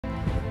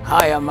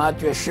Hi, I'm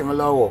Matthew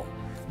Shimolowo.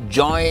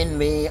 Join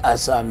me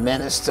as a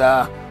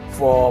minister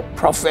for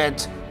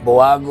Prophet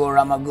Boago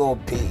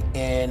Ramagopi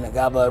in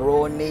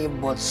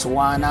Gaborone,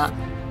 Botswana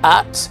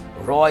at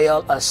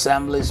Royal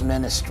Assemblies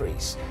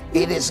Ministries.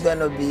 It is going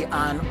to be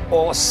an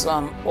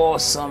awesome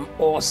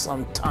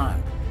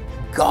time.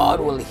 God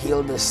will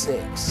heal the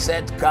sick,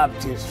 set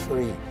captives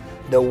free.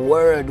 The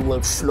word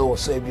will flow.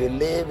 So if you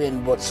live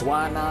in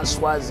Botswana,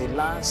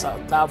 Swaziland,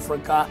 South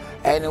Africa,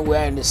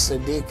 anywhere in the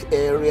Sadiq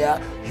area,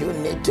 you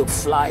need to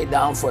fly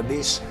down for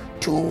these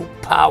 2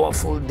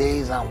 powerful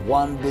days and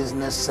 1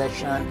 business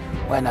session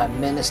when I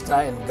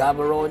minister in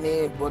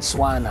Gaborone,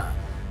 Botswana.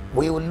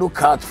 We will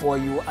look out for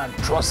you and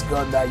trust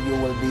God that you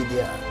will be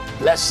there.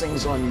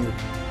 Blessings on you.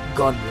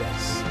 God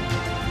bless.